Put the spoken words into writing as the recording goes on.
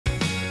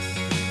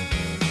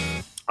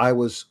I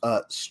was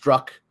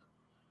struck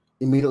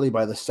immediately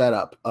by the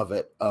setup of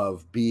it,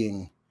 of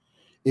being,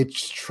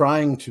 it's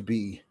trying to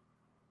be,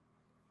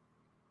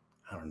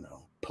 I don't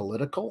know,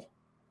 political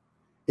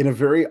in a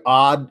very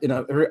odd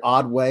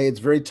way. It's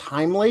very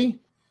timely,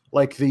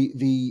 like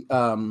the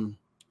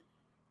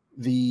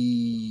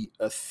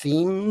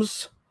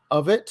themes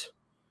of it.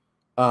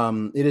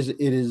 It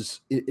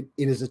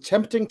is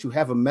attempting to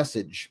have a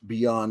message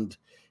beyond,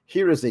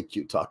 here is a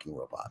cute talking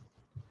robot.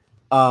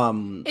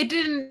 It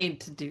didn't need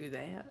to do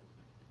that.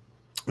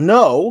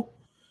 No,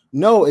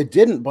 it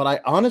didn't. But I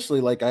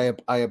honestly, like, I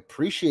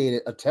appreciate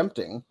it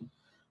attempting,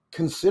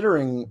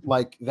 considering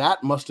like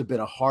that must have been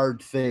a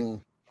hard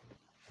thing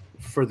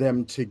for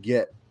them to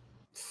get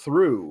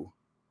through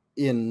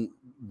in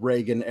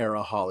Reagan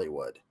era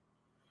Hollywood.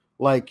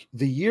 Like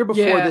the year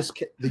before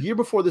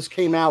this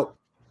came out,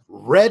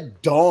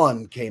 Red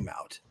Dawn came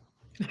out.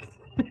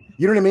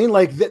 You know what I mean?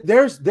 Like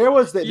there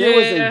was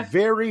a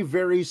very,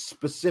 very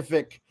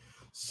specific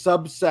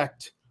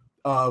subsect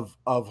of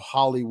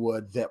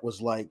Hollywood that was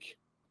like,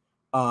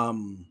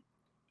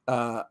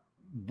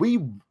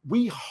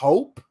 we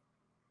hope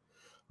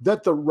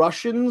that the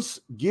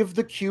Russians give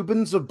the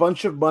Cubans a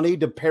bunch of money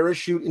to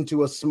parachute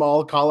into a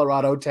small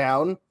Colorado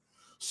town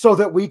so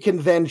that we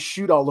can then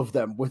shoot all of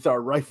them with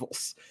our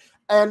rifles.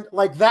 And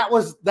like that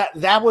was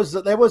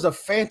a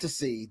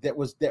fantasy that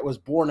was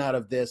born out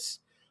of this.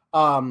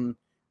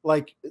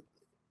 Like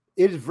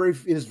it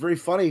is very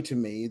funny to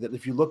me that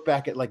if you look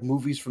back at like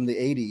movies from the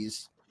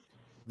 80s,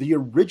 the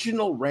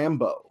original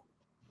Rambo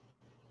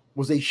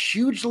was a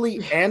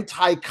hugely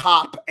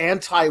anti-cop,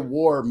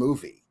 anti-war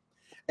movie.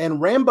 And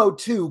Rambo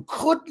 2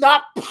 could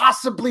not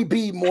possibly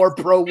be more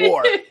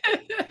pro-war.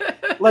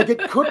 Like it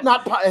could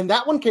not, and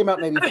that one came out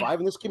in 85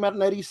 and this came out in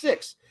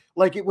 96.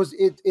 Like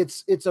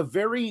it's a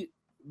very,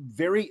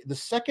 very, the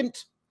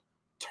second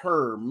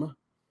term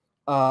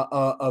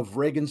of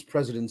Reagan's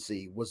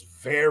presidency was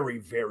very,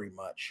 very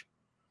much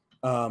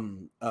of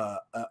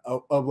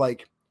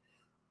like,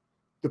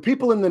 the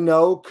people in the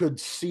know could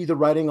see the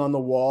writing on the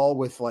wall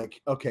with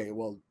like, okay,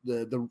 well,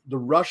 the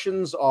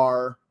Russians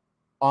are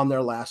on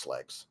their last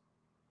legs.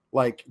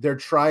 Like they're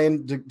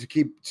trying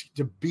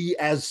to be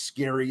as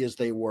scary as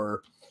they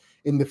were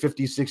in the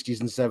 50s, 60s,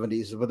 and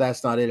 70s, but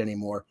that's not it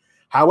anymore.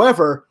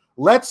 However,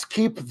 let's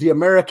keep the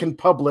American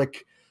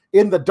public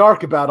in the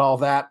dark about all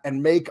that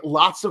and make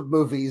lots of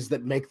movies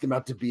that make them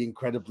out to be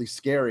incredibly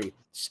scary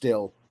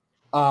still.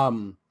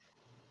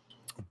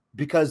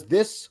 Because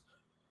this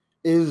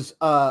is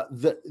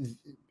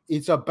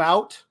it's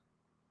about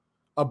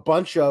a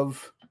bunch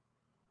of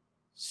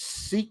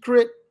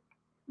secret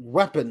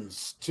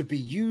weapons to be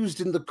used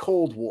in the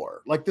Cold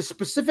War. Like the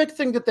specific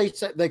thing that they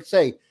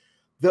say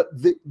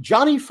the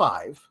Johnny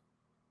Five,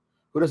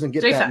 who doesn't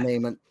get that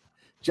name and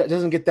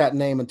doesn't get that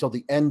name until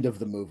the end of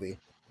the movie.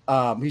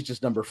 He's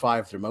just number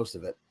 5 through most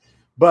of it.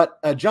 But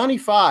Johnny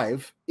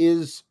Five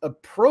is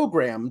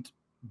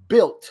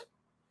built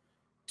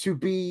to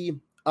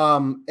be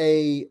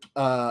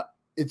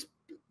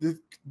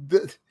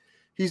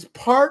he's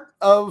part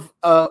of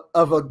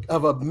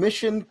a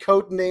mission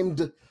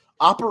codenamed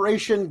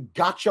Operation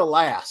Gotcha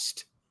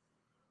Last,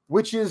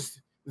 which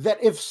is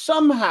that if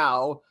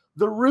somehow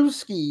the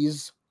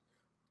Ruskies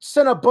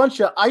send a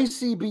bunch of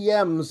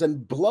ICBMs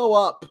and blow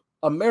up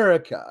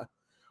America,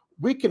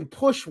 we can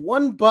push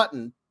one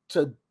button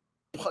to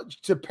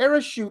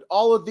parachute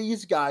all of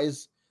these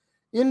guys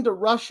into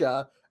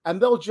Russia, and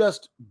they'll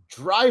just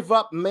drive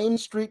up Main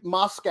Street,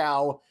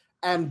 Moscow,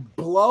 and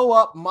blow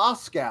up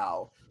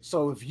Moscow.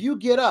 So if you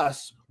get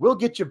us, we'll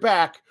get you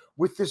back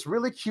with this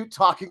really cute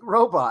talking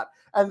robot.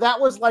 And that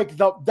was like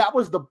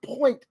the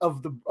point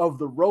of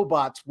the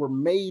robots were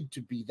made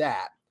to be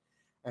that.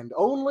 And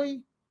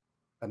only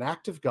an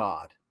act of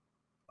God,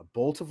 a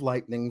bolt of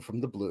lightning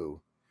from the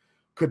blue,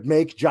 could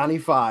make Johnny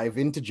Five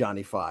into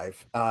Johnny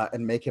Five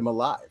and make him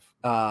alive.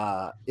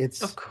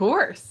 It's of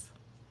course.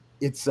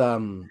 It's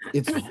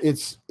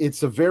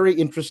a very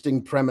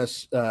interesting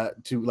premise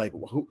to like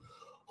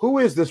who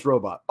is this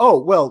robot? Oh,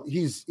 well,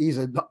 he's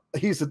a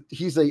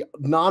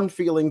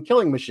non-feeling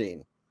killing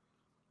machine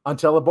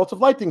until a bolt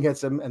of lightning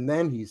hits him, and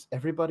then he's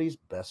everybody's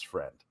best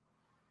friend.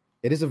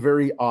 It is a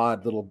very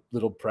odd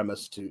little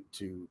premise to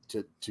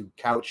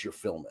couch your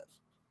film in.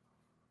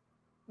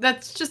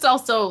 That's just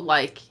also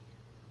like,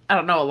 I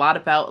don't know a lot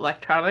about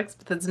electronics,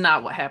 but that's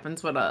not what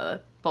happens when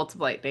a bolt of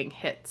lightning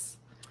hits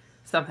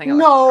something.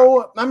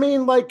 No, I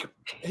mean, like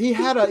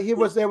there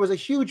was a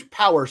huge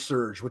power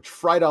surge which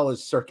fried all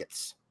his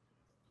circuits.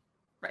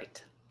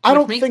 Right. I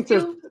don't think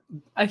there's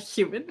a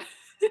human.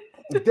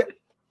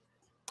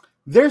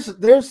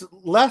 There's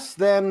less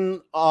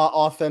than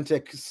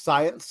authentic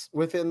science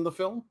within the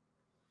film.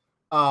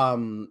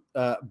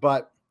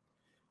 But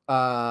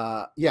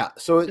yeah.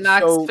 So it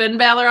knocks Finn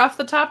Balor off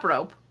the top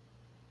rope.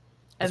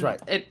 And that's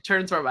right. It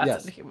turns robots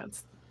into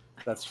humans.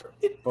 That's true.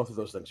 Both of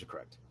those things are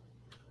correct.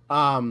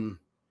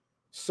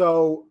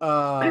 So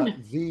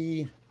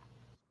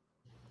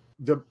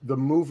the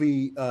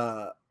movie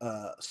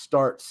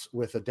starts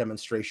with a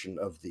demonstration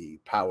of the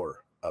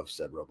power of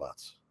said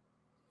robots.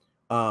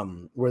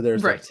 where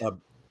there's Right.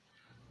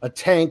 a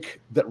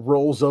tank that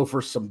rolls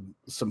over some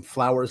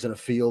flowers in a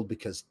field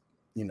because,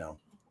 you know,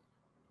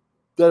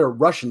 they're a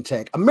Russian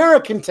tank.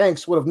 American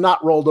tanks would have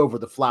not rolled over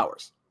the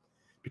flowers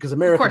because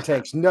American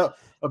tanks know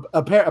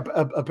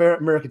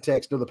American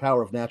tanks know the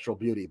power of natural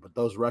beauty, but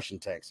those Russian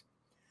tanks.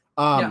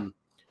 And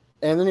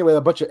anyway,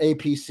 a bunch of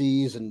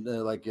APCs and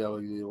like, you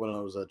know, one of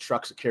those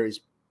trucks that carries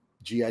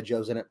GI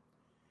Joes in it.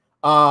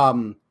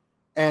 And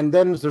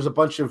then there's a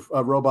bunch of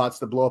robots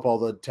that blow up all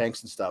the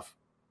tanks and stuff.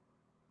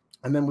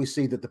 And then we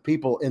see that the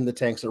people in the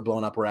tanks that are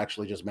blown up were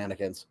actually just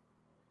mannequins.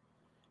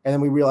 And then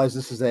we realize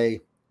this is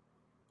a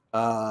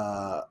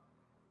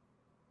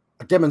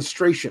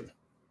demonstration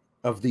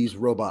of these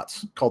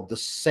robots called the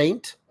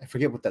Saint. I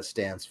forget what that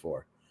stands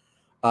for.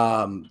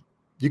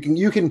 You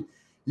can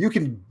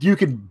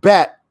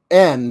bet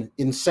N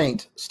in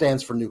Saint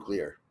stands for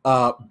nuclear.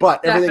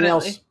 But everything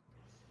else,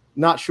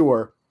 not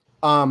sure.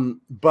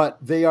 But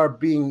they are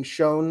being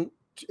shown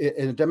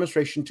in a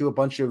demonstration to a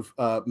bunch of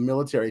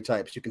military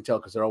types. You can tell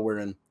because they're all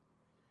wearing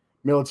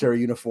military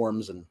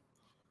uniforms and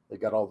they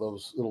got all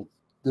those little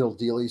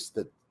dealies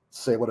that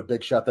say what a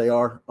big shot they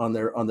are on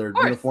their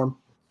uniform.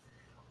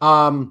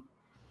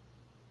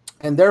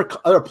 And they're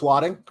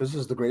applauding because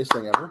this is the greatest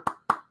thing ever.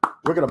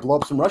 We're gonna blow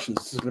up some Russians.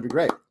 This is gonna be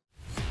great.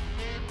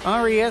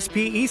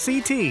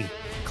 RESPECT.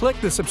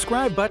 Click the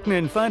subscribe button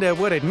and find out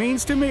what it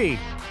means to me.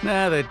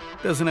 Nah, that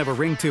doesn't have a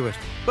ring to it.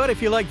 But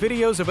if you like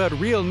videos about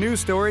real news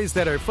stories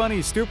that are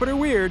funny, stupid, or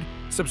weird,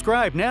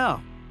 subscribe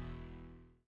now.